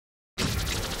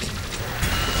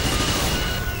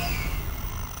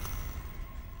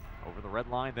red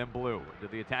line, then blue. To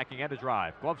the attacking end of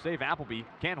drive. Glove save, Appleby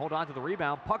can't hold on to the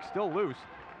rebound. Puck still loose,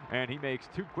 and he makes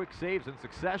two quick saves in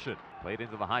succession. Played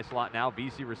into the high slot now.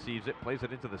 VC receives it, plays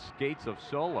it into the skates of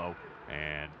Solo,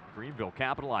 and Greenville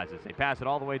capitalizes. They pass it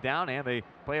all the way down, and they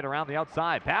play it around the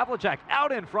outside. Pavlicek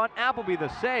out in front. Appleby the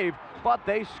save, but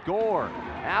they score.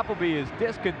 Appleby is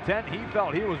discontent. He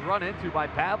felt he was run into by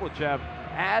Pavlicek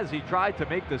as he tried to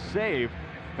make the save.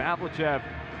 Pavlicek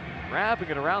wrapping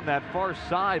it around that far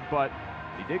side, but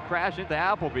he did crash into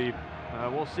Appleby.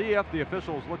 We'll see if the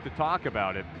officials look to talk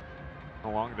about it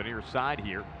along the near side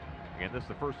here. Again, this is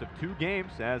the first of two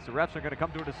games as the refs are going to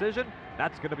come to a decision.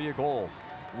 That's going to be a goal.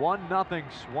 1-0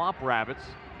 Swamp Rabbits.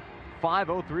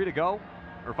 5:03 to go,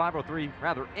 or 5:03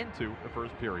 rather, into the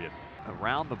first period.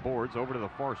 Around the boards, over to the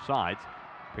far sides.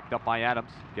 Picked up by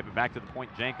Adams. Give it back to the point.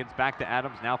 Jenkins back to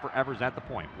Adams. Now for Evers at the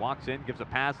point. Walks in, gives a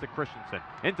pass to Christensen.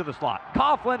 Into the slot.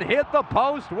 Coughlin hit the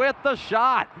post with the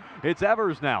shot. It's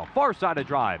Evers now. Far side of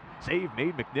drive. Save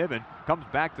made. McNiven comes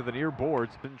back to the near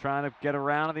boards. Been trying to get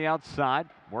around on the outside.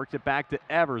 Works it back to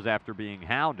Evers after being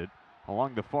hounded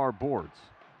along the far boards.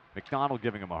 McDonald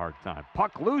giving him a hard time.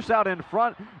 Puck loose out in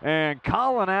front, and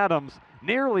Colin Adams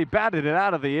nearly batted it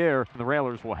out of the air. The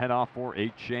Railers will head off for a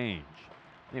change.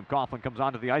 Liam Coughlin comes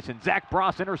onto the ice, and Zach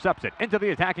Bross intercepts it into the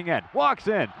attacking end. Walks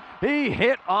in. He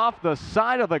hit off the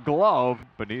side of the glove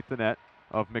beneath the net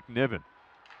of McNiven.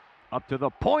 Up to the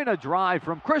point of drive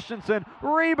from Christensen.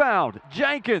 Rebound.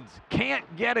 Jenkins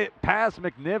can't get it past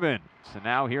McNiven. So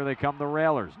now here they come, the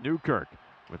Railers. Newkirk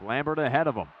with Lambert ahead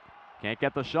of him. Can't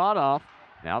get the shot off.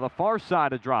 Now the far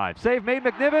side of drive. Save made.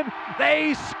 McNiven.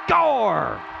 They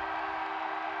score!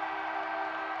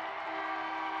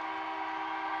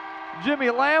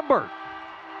 Jimmy Lambert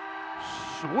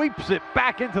sweeps it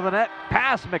back into the net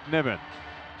past McNiven.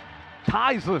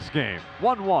 Ties this game.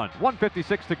 1-1.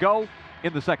 1:56 to go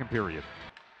in the second period.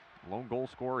 Lone goal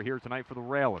scorer here tonight for the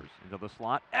Railers. Into the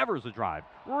slot. Evers a drive.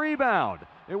 Rebound.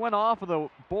 It went off of the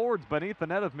boards beneath the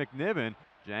net of McNiven.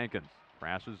 Jenkins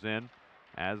crashes in,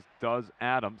 as does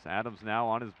Adams. Adams now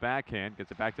on his backhand. Gets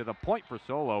it back to the point for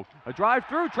Solo. A drive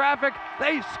through traffic.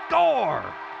 They score!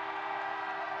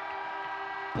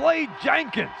 Blade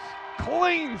Jenkins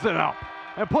cleans it up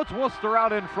and puts Worcester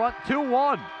out in front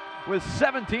 2-1 with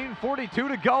 17:42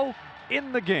 to go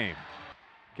in the game.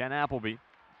 Ken Appleby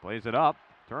plays it up.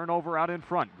 Turnover out in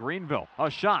front. Greenville, a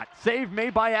shot. Save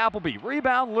made by Appleby.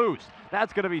 Rebound loose.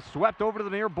 That's going to be swept over to the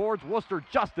near boards. Worcester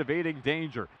just evading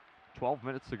danger. 12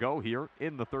 minutes to go here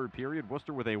in the third period.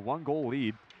 Worcester with a 1-goal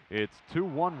lead. It's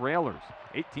 2-1 Railers.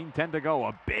 18:10 to go.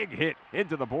 A big hit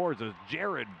into the boards as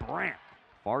Jared Brandt,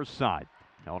 far side,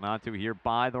 held on to here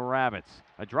by the Rabbits.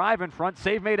 A drive in front,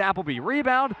 save made Appleby.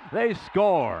 Rebound, they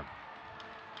score.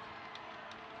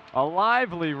 A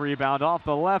lively rebound off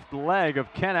the left leg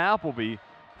of Ken Appleby.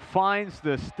 Finds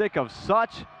the stick of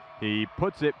Such. He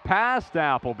puts it past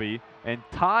Appleby and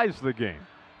ties the game.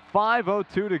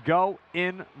 5:02 to go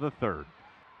in the third.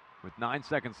 With 9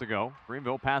 seconds to go,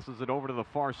 Greenville passes it over to the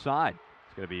far side.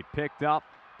 It's going to be picked up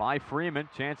by Freeman.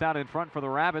 Chance out in front for the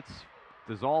Rabbits.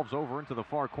 Dissolves over into the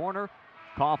far corner.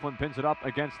 Coughlin pins it up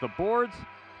against the boards.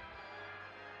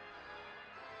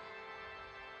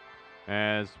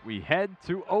 As we head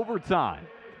to overtime,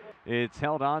 it's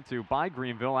held on to by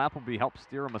Greenville. Appleby helps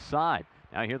steer him aside.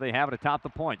 Now here they have it atop the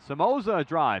point. Samoza a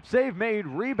drive. Save made.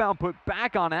 Rebound put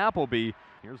back on Appleby.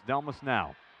 Here's Delmas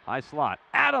now. High slot.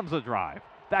 Adams a drive.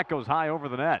 That goes high over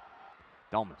the net.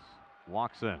 Delmas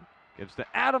walks in. Gives to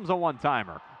Adams a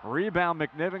one-timer. Rebound.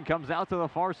 McNiven comes out to the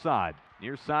far side.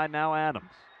 Near side now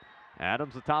Adams.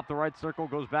 Adams atop the right circle,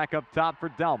 goes back up top for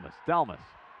Delmas. Delmas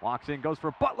walks in, goes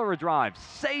for Butler a drive.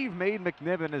 Save made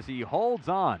McNiven as he holds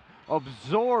on.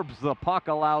 Absorbs the puck,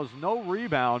 allows no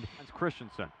rebound. It's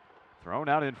Christensen. Thrown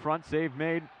out in front, save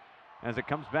made. As it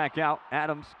comes back out,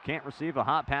 Adams can't receive a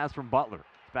hot pass from Butler.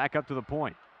 It's back up to the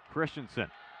point. Christensen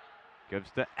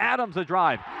gives to Adams a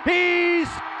drive. He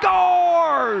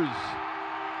scores!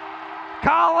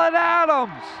 Colin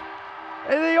Adams,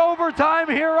 the overtime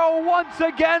hero once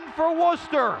again for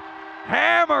Worcester.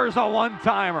 Hammers a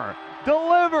one-timer.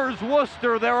 Delivers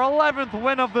Worcester their 11th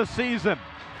win of the season.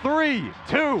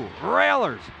 3-2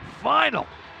 Railers final.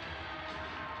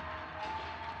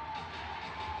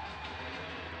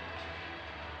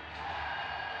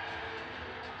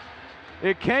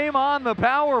 It came on the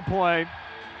power play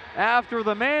after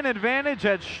the man advantage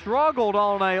had struggled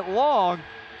all night long.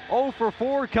 0 for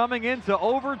 4 coming into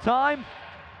overtime.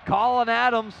 Colin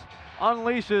Adams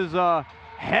unleashes a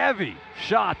heavy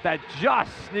shot that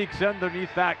just sneaks underneath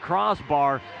that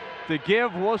crossbar to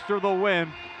give Worcester the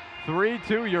win.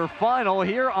 3-2 your final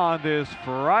here on this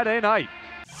Friday night.